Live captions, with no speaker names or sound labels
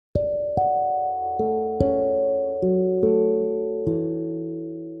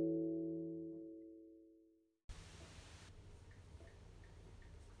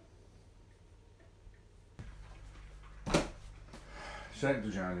2nd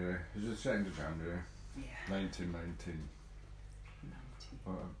of January. Is it 2nd of January? Yeah. 1919.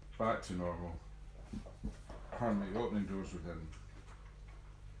 90. Back to normal. Harmony, opening doors within.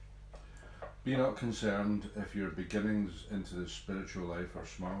 Be not concerned if your beginnings into the spiritual life are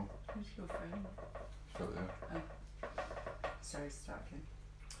small. Where's your phone? Still there. Sorry, start again.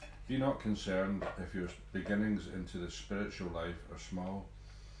 Be not concerned if your beginnings into the spiritual life are small.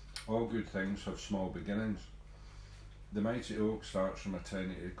 All good things have small beginnings. The mighty oak starts from a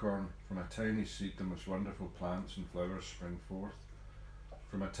tiny acorn. From a tiny seed the most wonderful plants and flowers spring forth.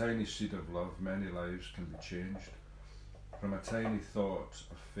 From a tiny seed of love many lives can be changed. From a tiny thought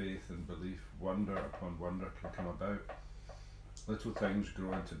of faith and belief wonder upon wonder can come about. Little things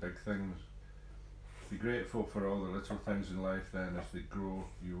grow into big things. Be grateful for all the little things in life, then as they grow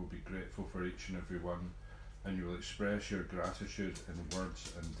you will be grateful for each and every one, and you will express your gratitude in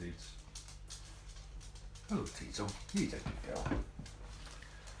words and deeds. Hello, Teasel. You did good girl.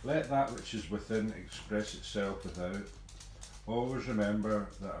 Let that which is within express itself without. Always remember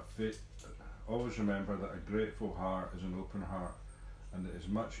that a grateful heart is an open heart, and it is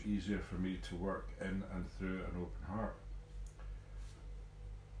much easier for me to work in and through an open heart.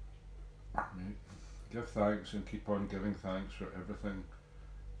 Right. Give thanks and keep on giving thanks for everything,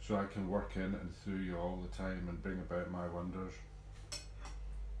 so I can work in and through you all the time and bring about my wonders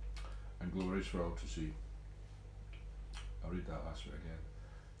and glories for all to see. I'll read that last bit again.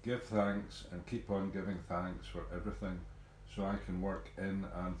 Give thanks and keep on giving thanks for everything, so I can work in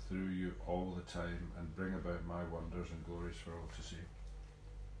and through you all the time and bring about my wonders and glories for all to see.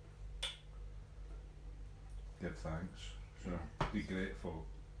 Give thanks. So be grateful.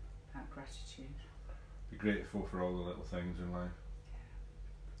 Have gratitude. Be grateful for all the little things in life.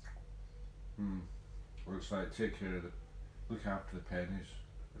 Well, it's like take care of look after the pennies.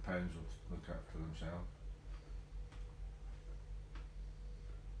 The pounds will look after themselves.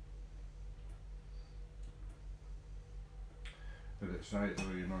 But it's like,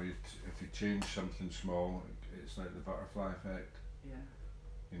 though, you know, if you change something small, it's like the butterfly effect. Yeah.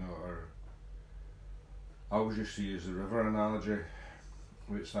 You know, or I always just see as the river analogy,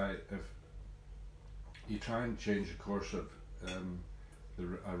 where it's like if you try and change the course of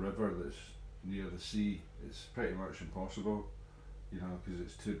a river that's near the sea, it's pretty much impossible, you know, because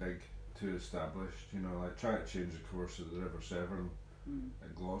it's too big, too established. You know, like try to change the course of the River Severn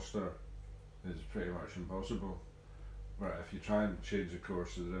at Gloucester is pretty much impossible. But if you try and change the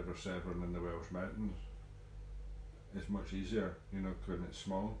course of the River Severn in the Welsh Mountains, it's much easier, you know, when it's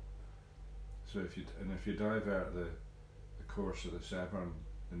small. So if you divert the course of the Severn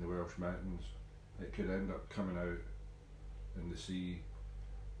in the Welsh Mountains, it could end up coming out in the sea,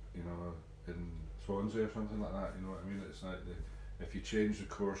 you know, in Swansea or something like that. You know what I mean? It's like if you change the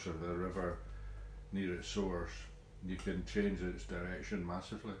course of the river near its source, you can change its direction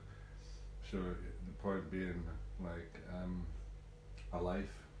massively. So the point being, like a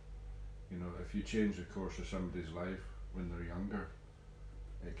life, you know, if you change the course of somebody's life when they're younger,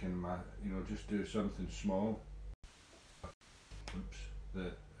 it can, you know, just do something small. Oops,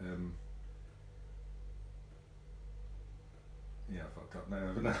 that yeah, I fucked up now,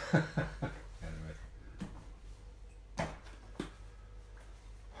 haven't I? Anyway.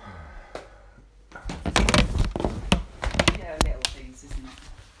 Yeah, little things, isn't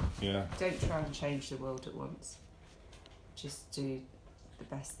it? Yeah. Don't try and change the world at once. Just do the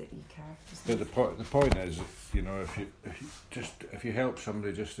best that you can. But the point is, you know, if you help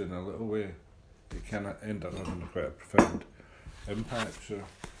somebody just in a little way, it can end up having quite a profound impact. So,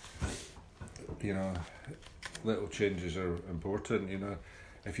 you know, little changes are important. You know,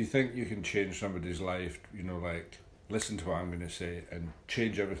 if you think you can change somebody's life, you know, like listen to what I'm going to say and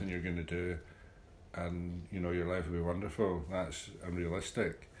change everything you're going to do, and you know your life will be wonderful. That's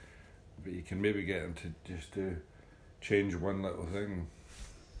unrealistic. But you can maybe get them to just do change one little thing.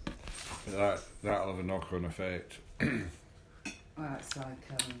 But that'll have a knock-on effect. Well, it's like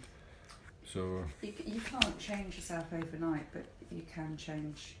so you can't change yourself overnight, but you can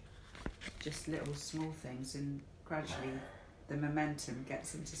change just little small things, and gradually the momentum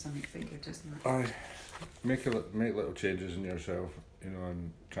gets into something bigger, doesn't it? Make little changes in yourself, you know,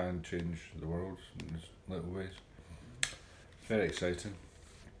 and try and change the world in little ways. Very exciting.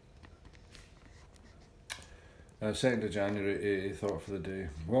 2nd of January, AA thought for the day.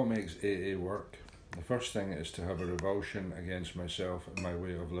 What makes AA work? The first thing is to have a revulsion against myself and my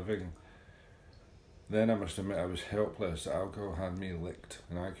way of living. Then I must admit I was helpless. Alcohol had me licked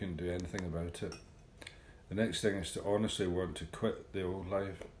and I couldn't do anything about it. The next thing is to honestly want to quit the old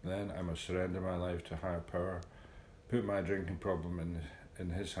life. Then I must surrender my life to higher power, put my drinking problem in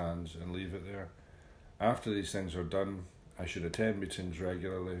his hands and leave it there. After these things are done, I should attend meetings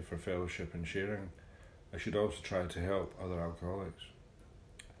regularly for fellowship and sharing. I should also try to help other alcoholics.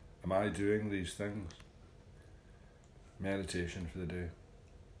 Am I doing these things? Meditation for the day.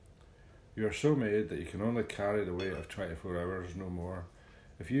 You are so made that you can only carry the weight of 24 hours, no more.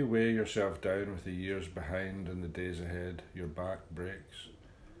 If you weigh yourself down with the years behind and the days ahead, your back breaks.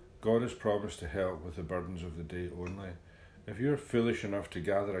 God has promised to help with the burdens of the day only. If you are foolish enough to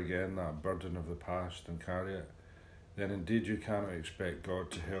gather again that burden of the past and carry it, then indeed you cannot expect God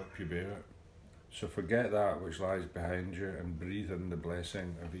to help you bear it. So forget that which lies behind you and breathe in the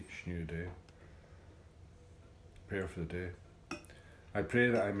blessing of each new day. Prayer for the day. I pray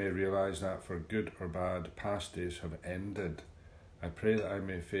that I may realise that for good or bad, past days have ended. I pray that I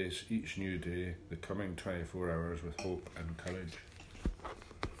may face each new day, the coming 24 hours, with hope and courage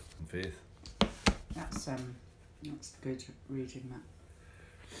and faith. That's good reading that.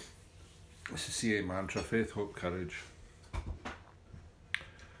 It's a CA mantra: faith, hope, courage.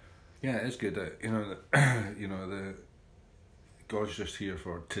 Yeah, it's good that the God's just here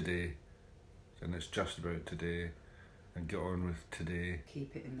for today, and it's just about today, and get on with today.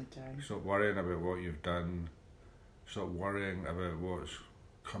 Keep it in the day. Stop worrying about what you've done. Stop worrying about what's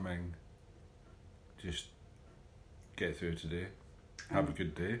coming. Just get through today. Have a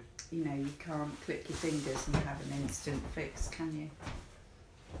good day. You know, you can't click your fingers and have an instant fix, can you?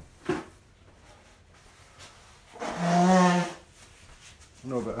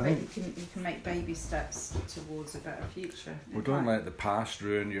 No, but I think you can make baby steps towards a better future. Well, don't let the past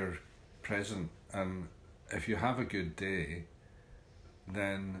ruin your present. And if you have a good day,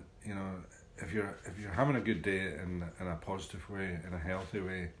 then if you're having a good day in a positive way, in a healthy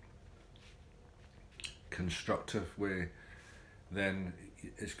way, constructive way, then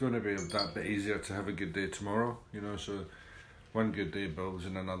it's going to be that bit easier to have a good day tomorrow. So one good day builds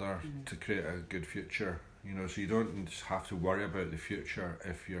in another to create a good future. So you don't just have to worry about the future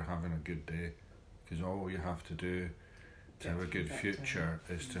if you're having a good day, because all you have to do to have a good future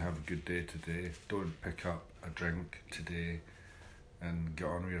is to have a good day today. Don't pick up a drink today and get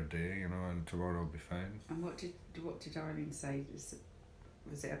on with your day, and tomorrow will be fine. And what did Eileen say?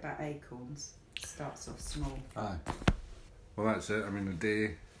 Was it about acorns? Starts off small. Aye. Well, that's it. I mean, a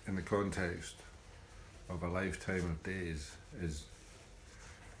day in the context of a lifetime of days is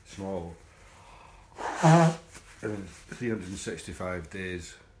small. 365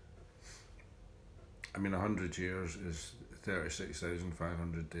 days. I mean, 100 years is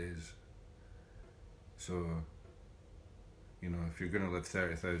 36,500 days. So, if you're going to live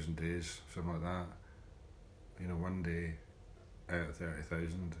 30,000 days, something like that, one day out of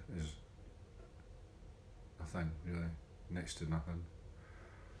 30,000 is nothing, really. Next to nothing.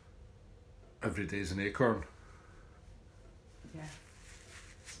 Every day's an acorn. Yeah.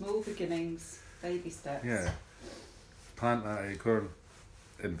 Small beginnings, baby steps. Yeah. Plant that acorn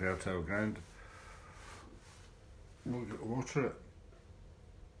in fertile ground. Water it.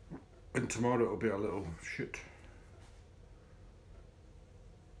 And tomorrow it'll be a little shoot.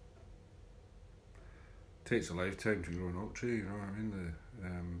 Takes a lifetime to grow an oak tree, you know what I mean?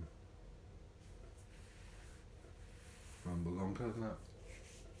 Run longer than that.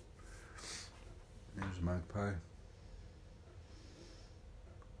 There's a magpie.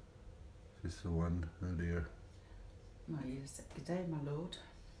 This is the one, oh dear. Well, you said good day, my lord.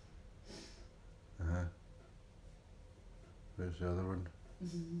 Where's the other one?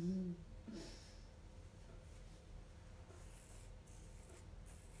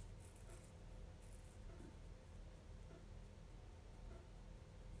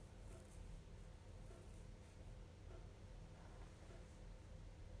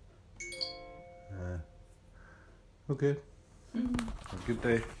 Okay. Have a good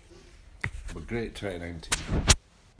day. Have a great 2019.